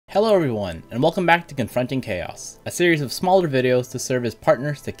Hello everyone, and welcome back to Confronting Chaos, a series of smaller videos to serve as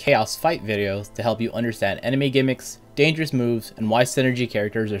partners to Chaos Fight videos to help you understand enemy gimmicks, dangerous moves, and why synergy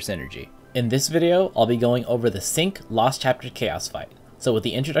characters are synergy. In this video, I'll be going over the Cinque Lost Chapter Chaos Fight, so with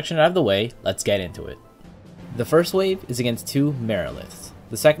the introduction out of the way, let's get into it. The first wave is against two Mariliths.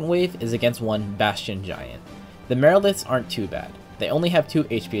 The second wave is against one Bastion Giant. The Mariliths aren't too bad. They only have 2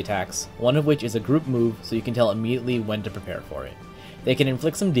 HP attacks, one of which is a group move so you can tell immediately when to prepare for it. They can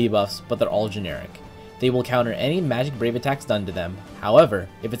inflict some debuffs, but they're all generic. They will counter any magic brave attacks done to them. However,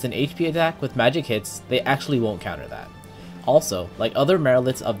 if it's an HP attack with magic hits, they actually won't counter that. Also, like other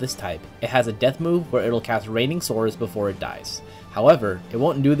Mariliths of this type, it has a death move where it'll cast Raining Swords before it dies. However, it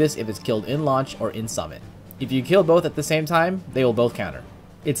won't do this if it's killed in launch or in summon. If you kill both at the same time, they will both counter.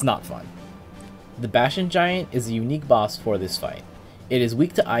 It's not fun. The Bastion Giant is a unique boss for this fight. It is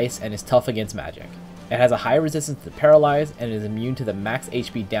weak to ice and is tough against magic. It has a high resistance to Paralyze and is immune to the max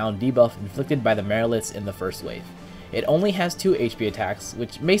HP down debuff inflicted by the Mariliths in the first wave. It only has 2 HP attacks,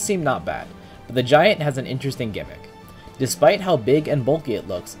 which may seem not bad, but the Giant has an interesting gimmick. Despite how big and bulky it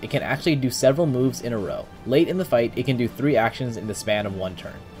looks, it can actually do several moves in a row. Late in the fight, it can do 3 actions in the span of 1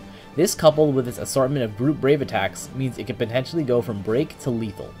 turn. This, coupled with its assortment of group brave attacks, means it can potentially go from break to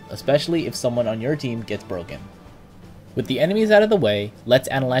lethal, especially if someone on your team gets broken. With the enemies out of the way, let's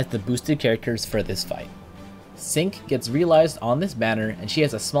analyze the boosted characters for this fight. Cinque gets realized on this banner and she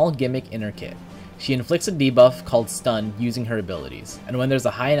has a small gimmick in her kit. She inflicts a debuff called Stun using her abilities, and when there's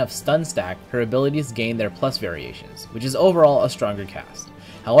a high enough stun stack, her abilities gain their plus variations, which is overall a stronger cast.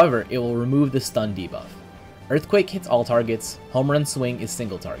 However, it will remove the stun debuff. Earthquake hits all targets, Home Run Swing is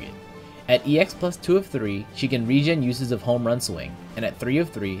single target. At EX plus 2 of 3, she can regen uses of Home Run Swing, and at 3 of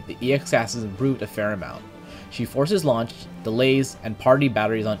 3, the EX cast is improved a fair amount. She forces launch, delays, and party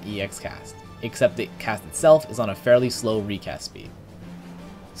batteries on EX cast, except the cast itself is on a fairly slow recast speed.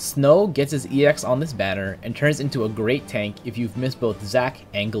 Snow gets his EX on this banner and turns into a great tank if you've missed both Zac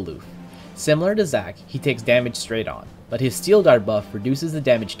and Galoof. Similar to Zac, he takes damage straight on, but his Steel Guard buff reduces the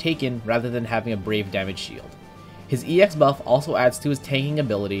damage taken rather than having a brave damage shield. His EX buff also adds to his tanking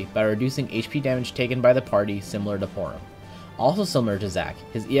ability by reducing HP damage taken by the party, similar to Porum. Also similar to Zac,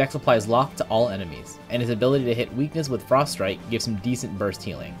 his EX applies lock to all enemies, and his ability to hit weakness with Frost Strike gives him decent burst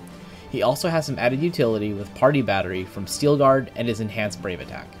healing. He also has some added utility with Party Battery from Steel Guard and his enhanced Brave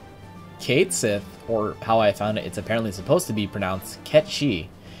attack. Kate Sith, or how I found it's apparently supposed to be pronounced Ket Shi,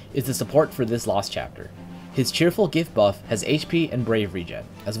 is the support for this Lost Chapter. His Cheerful Gift buff has HP and Brave regen,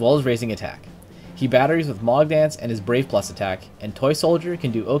 as well as raising attack. He batteries with Mog Dance and his Brave Plus attack, and Toy Soldier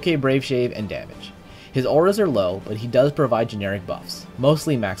can do okay Brave Shave and damage. His auras are low, but he does provide generic buffs,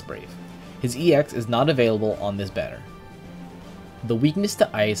 mostly max Brave. His EX is not available on this banner. The weakness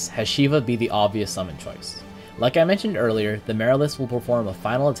to ice has Shiva be the obvious summon choice. Like I mentioned earlier, the Mariliths will perform a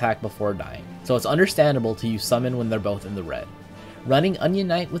final attack before dying, so it's understandable to use summon when they're both in the red. Running Onion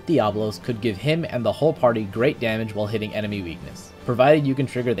Knight with Diablos could give him and the whole party great damage while hitting enemy weakness, provided you can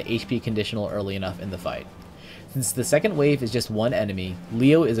trigger the HP conditional early enough in the fight. Since the second wave is just one enemy,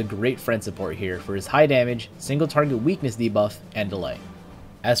 Leo is a great friend support here for his high damage, single target weakness debuff, and delay.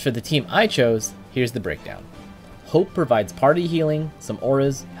 As for the team I chose, here's the breakdown. Hope provides party healing, some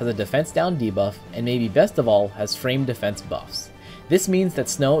auras, has a defense down debuff, and maybe best of all, has frame defense buffs. This means that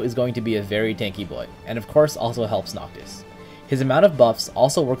Snow is going to be a very tanky boy, and of course also helps Noctis. His amount of buffs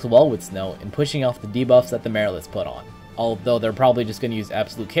also works well with Snow in pushing off the debuffs that the Mariliths put on, although they're probably just going to use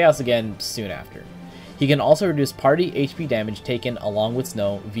Absolute Chaos again soon after. He can also reduce party HP damage taken along with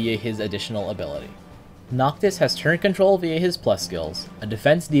Snow via his additional ability. Noctis has turn control via his plus skills, a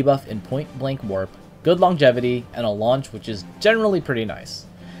defense debuff in point blank warp, good longevity, and a launch which is generally pretty nice.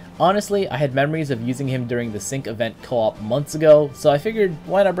 Honestly, I had memories of using him during the Cinque event co-op months ago, so I figured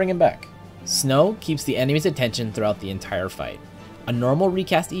why not bring him back. Snow keeps the enemy's attention throughout the entire fight. A normal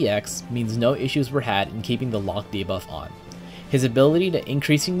recast EX means no issues were had in keeping the lock debuff on. His ability to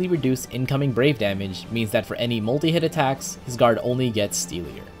increasingly reduce incoming brave damage means that for any multi-hit attacks, his guard only gets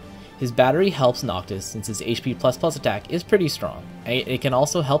steelier. His battery helps Noctis since his HP++ attack is pretty strong, and it can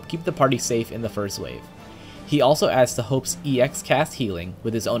also help keep the party safe in the first wave. He also adds to Hope's EX cast healing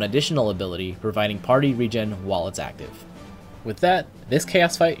with his own additional ability providing party regen while it's active. With that, this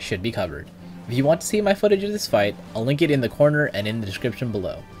Chaos fight should be covered. If you want to see my footage of this fight, I'll link it in the corner and in the description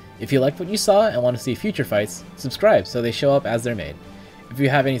below. If you liked what you saw and want to see future fights, subscribe so they show up as they're made. If you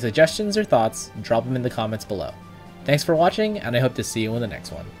have any suggestions or thoughts, drop them in the comments below. Thanks for watching, and I hope to see you in the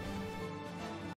next one.